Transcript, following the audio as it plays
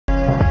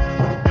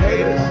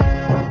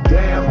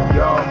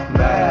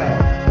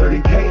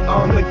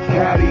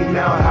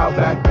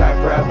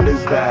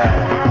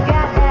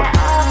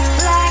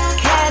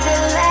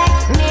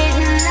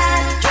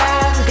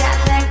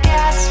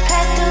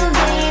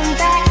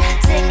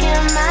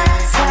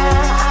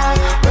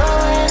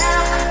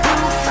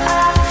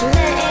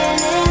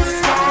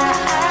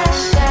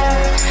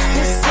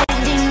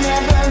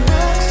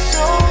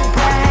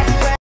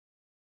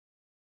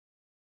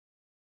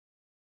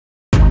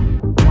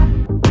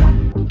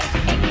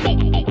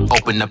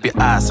Open up your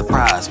eyes,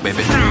 surprise,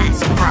 baby.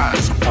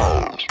 Surprise.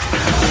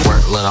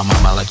 Work, little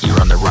mama, like you're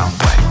on the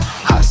runway.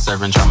 Hot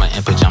serving drama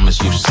in pajamas,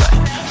 you say.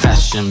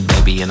 Fashion,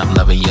 baby, and I'm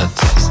loving your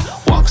taste.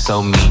 Walk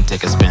so mean,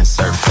 take a spin,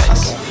 surf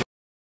face.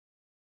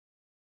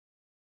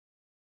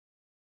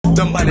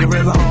 Somebody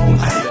real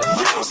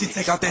on, she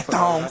take out that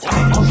thong.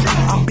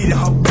 I'm beating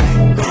her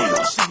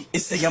back. She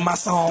is singing my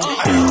song.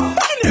 Fucking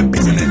that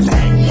bitch in the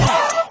tank.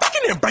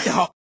 Fucking that breaking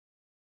her.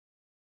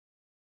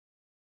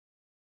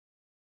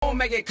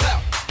 Make it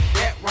clap,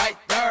 that right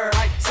there.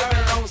 Sipping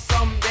on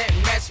something that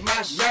match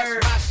my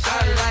shirt. I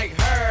like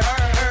her.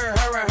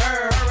 I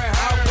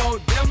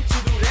want them to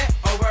do that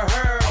over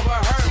her.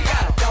 She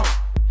got a don't.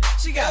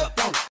 She got a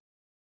don't.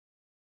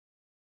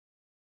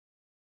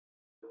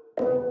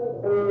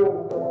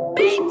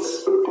 Bitch.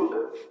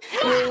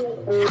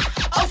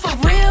 Oh, for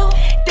real?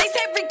 They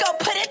said Rico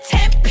put a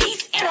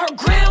 10-piece in her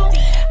grill.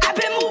 I've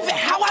been moving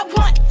how I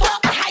want.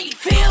 Fuck how you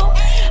feel.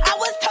 I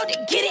was told to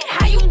get it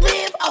how you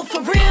live. Oh,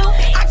 for real?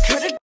 I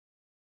could've.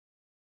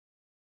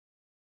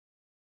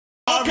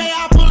 Okay,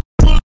 I pull up.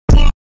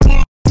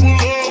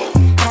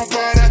 I'm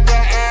right at the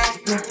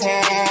after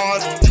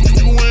party.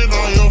 You and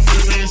all your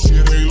friends,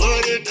 shit, they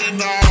love it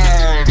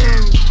tonight.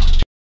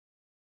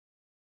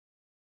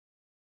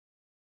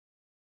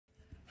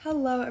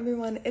 Hello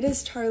everyone, it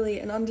is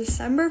Charli, and on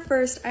December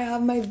 1st, I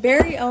have my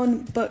very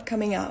own book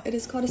coming out. It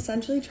is called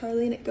Essentially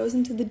Charli, and it goes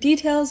into the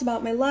details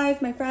about my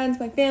life, my friends,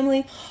 my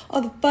family,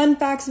 all the fun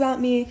facts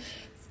about me,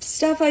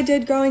 stuff I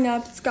did growing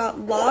up. It's got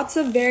lots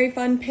of very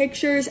fun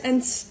pictures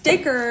and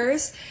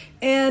stickers,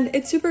 and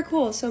it's super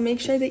cool. So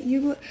make sure that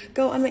you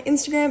go on my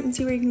Instagram and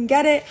see where you can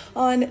get it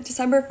on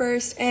December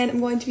 1st. And I'm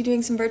going to be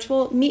doing some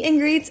virtual meet and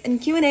greets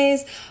and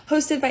Q&As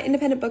hosted by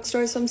independent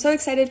bookstores. So I'm so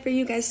excited for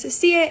you guys to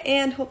see it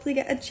and hopefully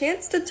get a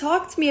chance to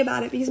talk to me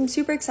about it because I'm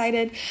super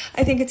excited.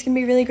 I think it's going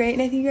to be really great,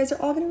 and I think you guys are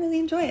all going to really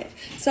enjoy it.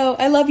 So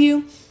I love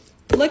you.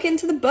 Look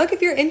into the book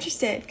if you're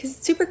interested because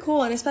it's super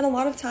cool, and I spent a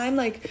lot of time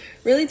like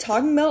really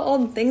talking about all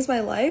the things in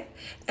my life,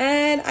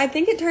 and I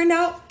think it turned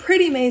out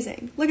pretty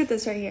amazing. Look at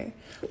this right here.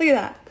 Look at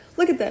that.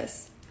 Look at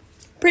this.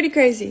 Pretty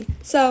crazy.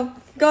 So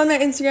go on my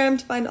Instagram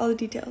to find all the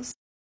details.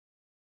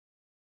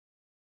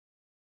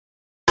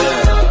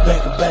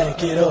 Back,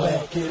 get on.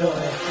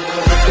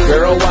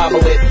 Girl,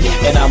 wobble it,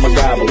 and I'ma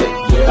gobble it.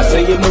 I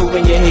say you're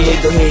moving your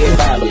head, go ahead,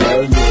 bobble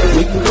it.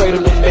 We can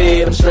cradle the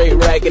bed, I'm straight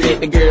racking it.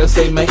 The girl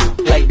say, man,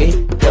 like this,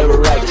 double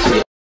right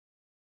shit.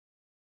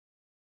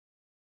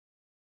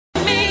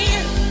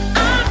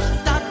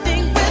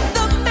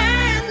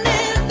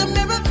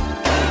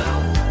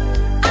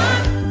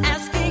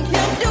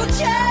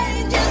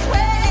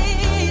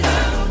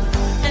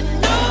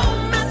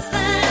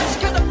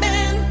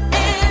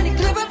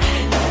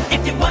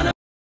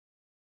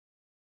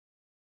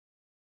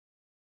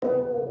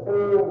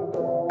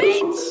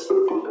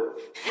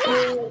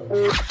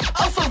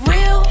 Oh, for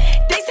real?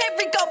 They said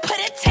Rico put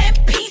a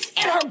 10-piece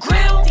in her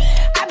grill.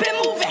 I've been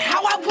moving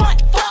how I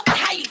want. Fuck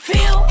how you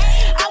feel.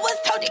 I was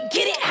told to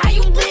get it how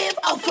you live.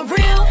 Oh, for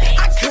real?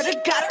 I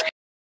could've got her.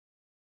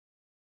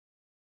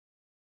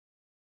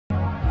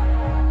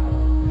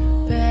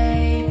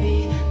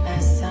 Baby,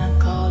 last time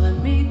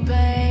calling me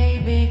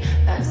baby.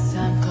 Last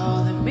time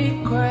calling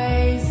me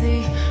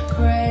crazy,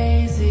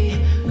 crazy,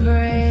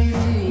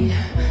 crazy.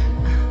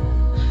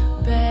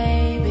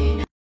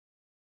 Baby.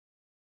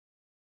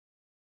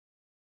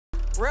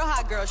 Real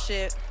hot girl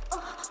shit.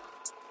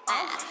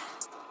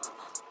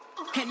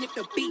 And if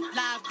the beat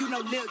live, you know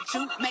Lil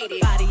Juke made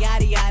it. Yaddy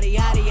yaddy yaddy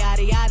yaddy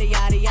yaddy yaddy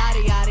yaddy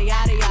yaddy yaddy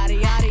yaddy yaddy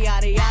yaddy.